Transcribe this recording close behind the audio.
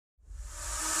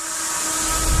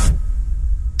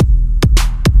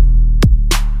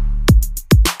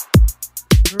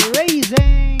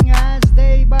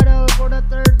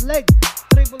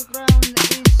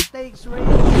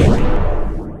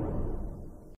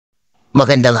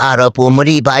Magandang araw po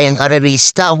muli bayang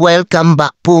karerista. Welcome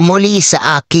back po muli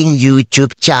sa aking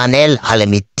YouTube channel,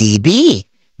 ALAMiDTV.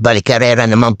 Balik-karera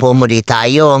naman po muli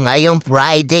tayo ngayong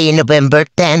Friday, November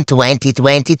 10,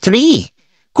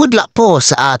 2023. Good luck po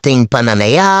sa ating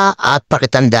pananaya at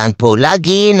pakitandaan po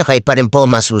lagi na kayo pa rin po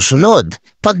masusunod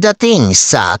pagdating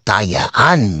sa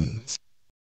tayaan.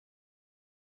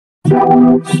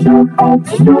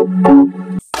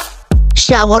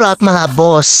 Shower out mga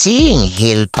bossing,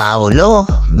 Hil Paulo,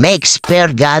 Mex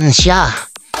Pergancia,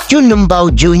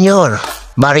 Junumbaw Jr.,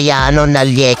 Mariano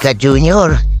Nalieca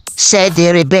Jr.,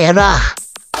 Cedi Rivera,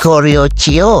 Corio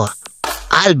Chio,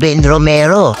 Alvin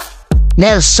Romero,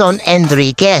 Nelson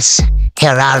Enriquez,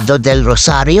 Gerardo del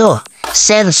Rosario,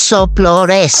 Celso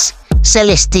Flores,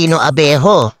 Celestino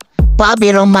Abejo,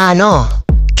 Pabi Romano,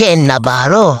 Ken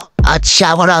Navarro, at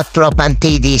shower out tropang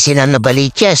TDC na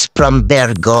Nabaliches from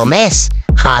Ber Gomez.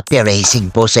 Happy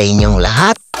racing po sa inyong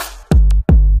lahat.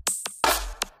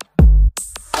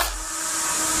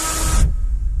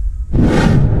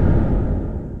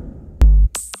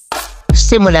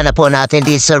 Simulan na po natin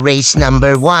dito sa race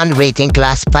number 1, rating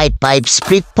class 5-5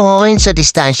 split points sa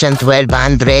distansyang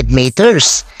 1200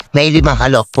 meters. May 5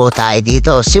 kalok po tayo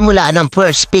dito. Simula ng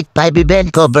first split 5 event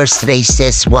covers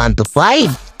races 1 to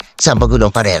 5. Sa magulong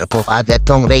karera po agad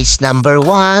tong race number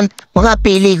 1. Mga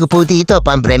pili ko po dito,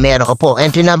 pampremero ko po.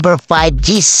 Entry number 5,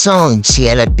 G-Song.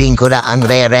 Ciel at Pincula ang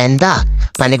re-renda.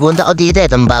 Panigunda ko dito,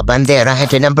 itong babandera.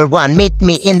 Entry number 1, Meet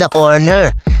Me in the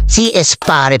Corner. Si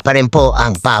Espare pa rin po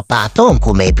ang papatong.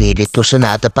 Kung may pilit to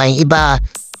sunata pa yung iba,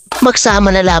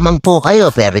 magsama na lamang po kayo.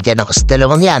 Pero dyan ako sa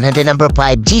dalawang yan. Entry number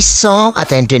 5, G-Song.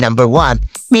 At entry number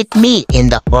 1, Meet Me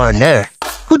in the Corner.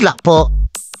 Good luck po.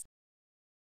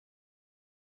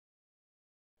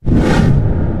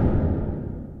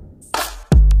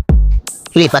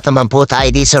 Lipat naman po tayo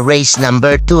di sa race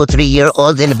number 2,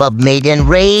 3-year-old and above maiden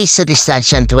race sa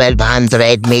distansyang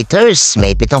 1200 meters.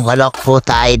 May 7 kalok po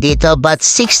tayo dito but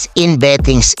 6 in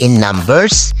bettings in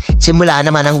numbers. Simula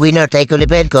naman ang winner tayo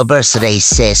event covers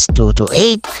races 2 to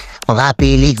 8. Mga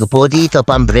pili ko po dito,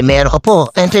 pampremero ko po.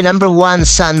 Entry number 1,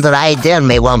 Sun Rider,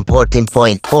 may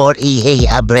 114.4.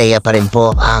 Ihey Abrea pa rin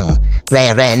po ang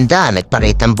re-renda.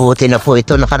 Nagparitang buti na po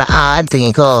ito nakaraan.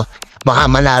 Tingin ko,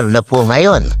 baka manalo na po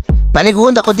ngayon.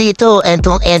 Panigunda ko dito,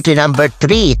 entong entry number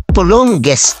 3, Pulong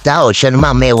Guest daw. Siya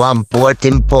naman may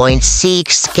 114.6.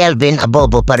 Kelvin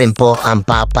Abobo pa rin po ang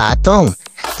papatong.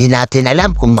 Di natin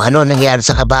alam kung ano nangyari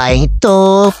sa kabayang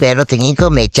ito, pero tingin ko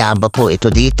may tsamba po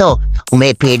ito dito. Kung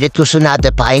may pilit ko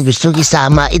sunada pa yung gustong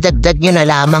isama, idagdag nyo na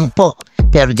lamang po.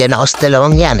 Pero dyan ako sa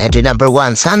dalawang yan. Entry number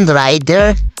 1, Sun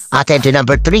Rider, at entry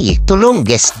number 3, Tulong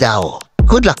Guest daw.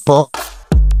 Good luck po.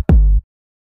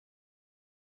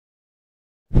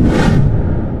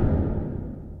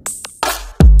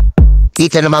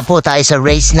 Dito naman po tayo sa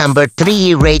race number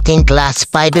 3, rating class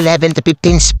 511 to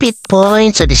 15 split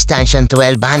points sa distansyang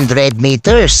 1200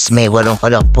 meters. May 8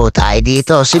 kalok po tayo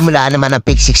dito. Simula naman ang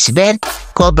pick 6 event,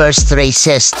 covers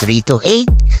races 3 to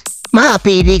 8.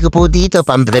 Mapili ko po dito,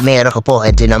 pampremero ko po,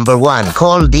 entry number 1,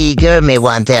 Cold Digger, may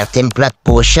 113 plat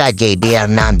po siya. JB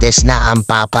Hernandez na ang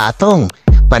papatong.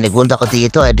 Panigunda ko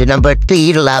dito, entry number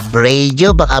 3, Love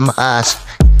Radio, baka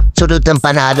sunod ng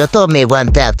panalo to, may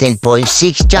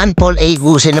 113.6. John Paul A.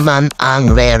 Guse naman ang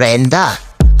re-renda.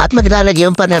 At maglalagay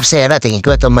yung panersera. Tingin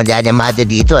ko itong malyanyamada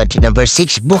dito. At number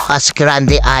 6, Bukas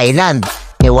Grande Island.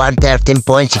 May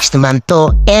 113.6 naman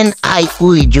to.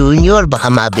 N.I.U. Jr.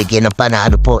 Baka mabigyan ng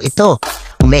panalo po ito.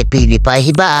 Kung may pili pa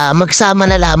iba, magsama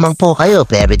na lamang po kayo.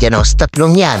 Pero dyan ako sa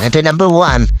tatlong yan. Entry number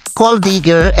 1, Cold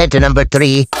Digger. Entry number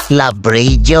 3, Love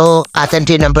Radio. At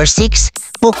entry number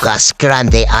 6, Bukas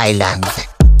Grande Island.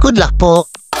 Good luck po.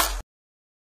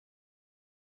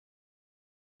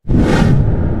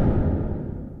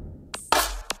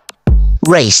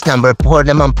 Race number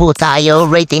 4 naman po tayo,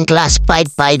 rating class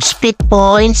 5-5 split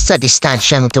points sa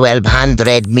distansyang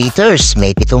 1200 meters.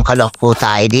 May 7 kalok po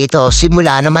tayo dito.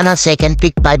 Simula naman ang second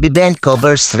pick 5 event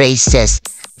covers races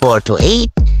 4 to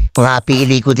 8. Mga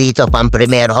pili ko dito,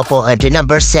 pampremero ko po, entry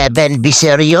number 7,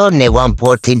 Viserio, may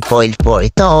 114.4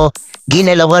 ito.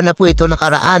 Ginalawa na po ito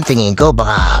nakaraan. Tingin ko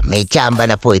baka may tsamba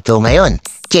na po ito ngayon.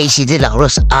 JC De La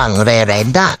Cruz ang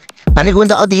re-renda.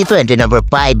 Panigunda ko dito, entry number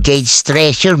 5, Gage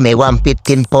Treasure, may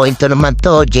 115 point naman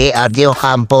to. JR De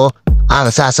Ocampo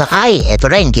ang sasakay. Ito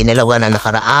rin, ginalawa na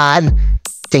nakaraan.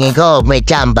 Tingin ko may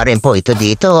tsamba rin po ito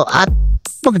dito. At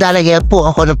magdalagay po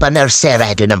ako ng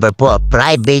panersera. Ito number 4,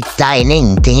 Private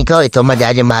Dining. Tingin ko ito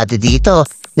madadimado dito.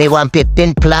 May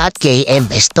 115 flat kay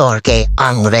M. Store kay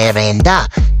ang re-renda.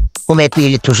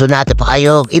 Umipilit susunatan pa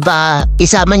kayo. Iba,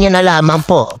 isama niya na lamang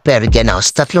po. Pero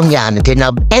Janos, tatlong yan.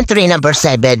 Entry number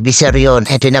 7, Viserion.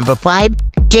 Entry number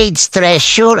 5, Jade's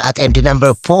Treasure. At entry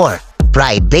number 4,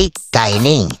 Private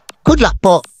Dining. Good luck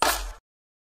po!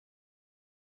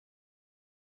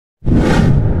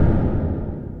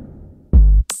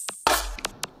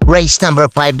 Race number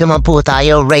 5 naman po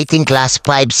tayo, rating class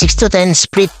 5, 6 to 10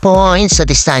 split points sa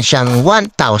distansyang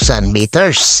 1,000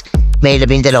 meters. May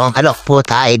 12 alok po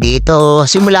tayo dito.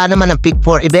 Simula naman ang pick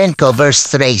 4 event, covers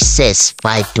races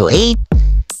 5 to 8.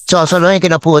 Sosoloyin ko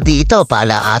na po dito,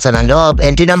 palaasa ng loob.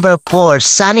 Entry number 4,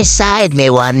 Sunny Side, may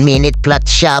 1 minute flat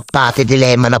siya, pati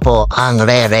dilemma na po ang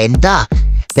re-renda.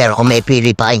 Pero kung may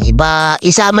pili pa ang iba,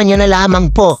 isama nyo na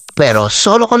lamang po. Pero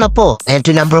solo ko na po,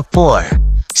 entry number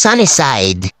 4, Sunny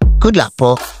Side. Good luck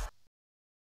po.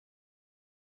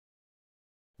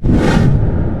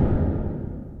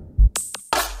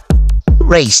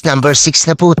 Race number 6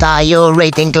 na po tayo,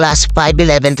 rating class 5,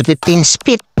 11 to 15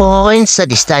 speed points sa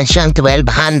distansyang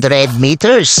 1,200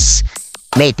 meters.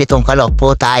 May 7 kalok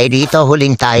po tayo dito,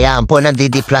 huling tayaan po ng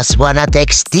DD plus 1 at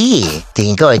XD.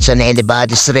 Tingin ko it's an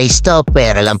anybody's race to,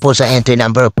 pero lang po sa entry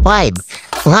number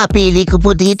 5. Mga pili ko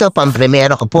po dito,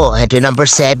 pang-primero ko po, entry number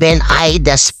 7,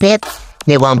 Ida Spet.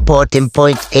 Ni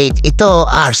 114.8 ito,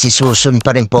 RC Susun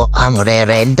pa rin po ang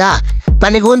re-renda.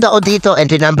 Panigunda ko dito,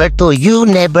 entry number 2, You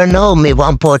Never Know, may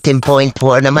 114.4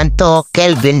 naman to,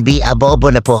 Kelvin B.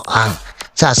 Abobo na po ang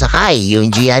sasakay.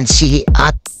 Yung GNC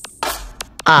at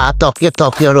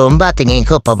Tokyo Rumba, tingin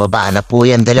ko pababa na po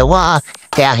yung dalawa,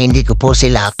 kaya hindi ko po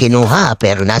sila kinuha,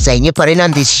 pero nasa inyo pa rin ang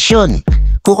desisyon.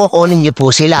 Kung kukunin niyo po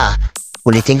sila,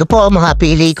 ulitin ko po mga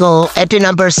pili ko. Entry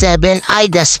number 7,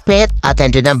 Ida Spet. At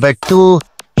entry number 2,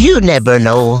 You Never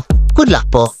Know. Good luck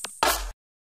po.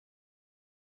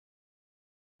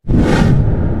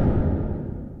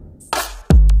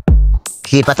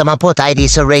 Lipat naman po tayo dito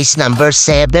sa race number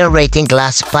 7, rating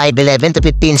class 5, 11 to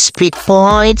 15 speed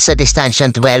points sa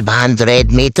distansyang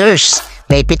 1,200 meters.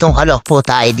 May 7 kalok po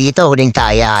tayo dito, huling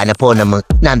taya na po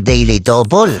ng daily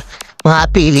double. Mga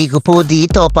pili ko po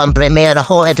dito, pang-primera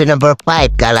ko, entry number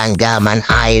 5, Kalangaman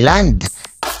Island.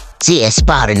 CS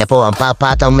pa rin na po ang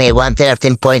papataw, may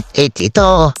 113.8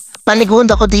 ito.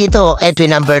 Panigunda ko dito, entry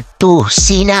number 2,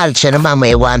 Sinal, siya naman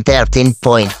may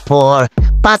 113.4.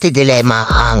 Pati dilemma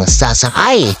ang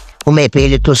sasakay. Kung may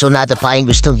pilit susunada pa yung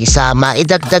gustong isama,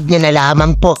 idagdag niya na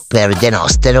lamang po. Pero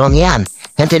Janos, dalawang yan.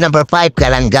 Entry number 5,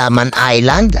 Kalangaman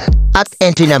Island. At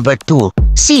entry number 2,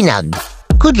 Sinag.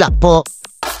 Good luck po.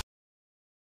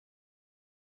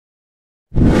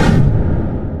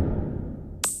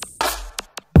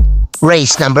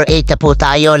 Race number 8 na po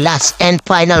tayo, last and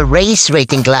final race,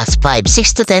 rating class 5,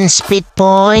 6 to 10 speed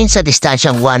points sa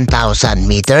distansyang 1,000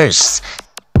 meters.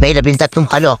 May 13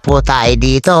 kalok po tayo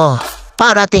dito.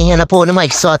 Para tingnan na po ng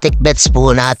mga exotic bets po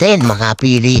natin, mga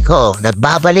pili ko.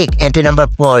 Nagbabalik, entry number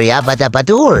 4,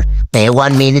 Yabadabadur. May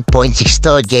 1 minute point 6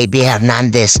 to, JB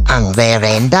Hernandez ang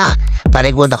re-renda.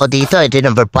 Panigunda ko dito, entry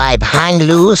number 5, Hang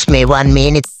Loose. May 1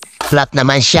 minute flat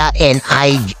naman siya, and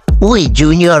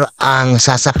Junior ang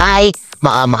sasakay.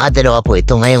 Makadalawa po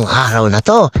ito ngayong araw na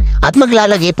to. At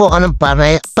maglalagay po anong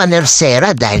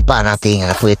panersera dahil parang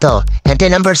tingnan po ito.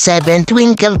 Entry number 7,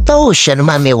 Twinkle Toes. Siya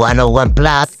naman may 101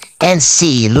 flat. And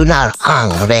C, Lunar ang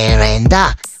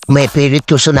re-renda. May pilit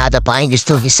susunada pa ang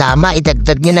gustong isama,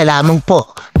 idagdag niyo na lamang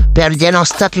po. Pero dyan ang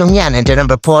tatlong yan. Entry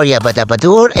number 4,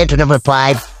 Yabadabadur. Entry number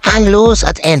 5, Hang Loose.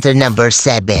 At entry number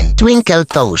 7, Twinkle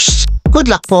Toes. Good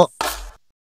luck po.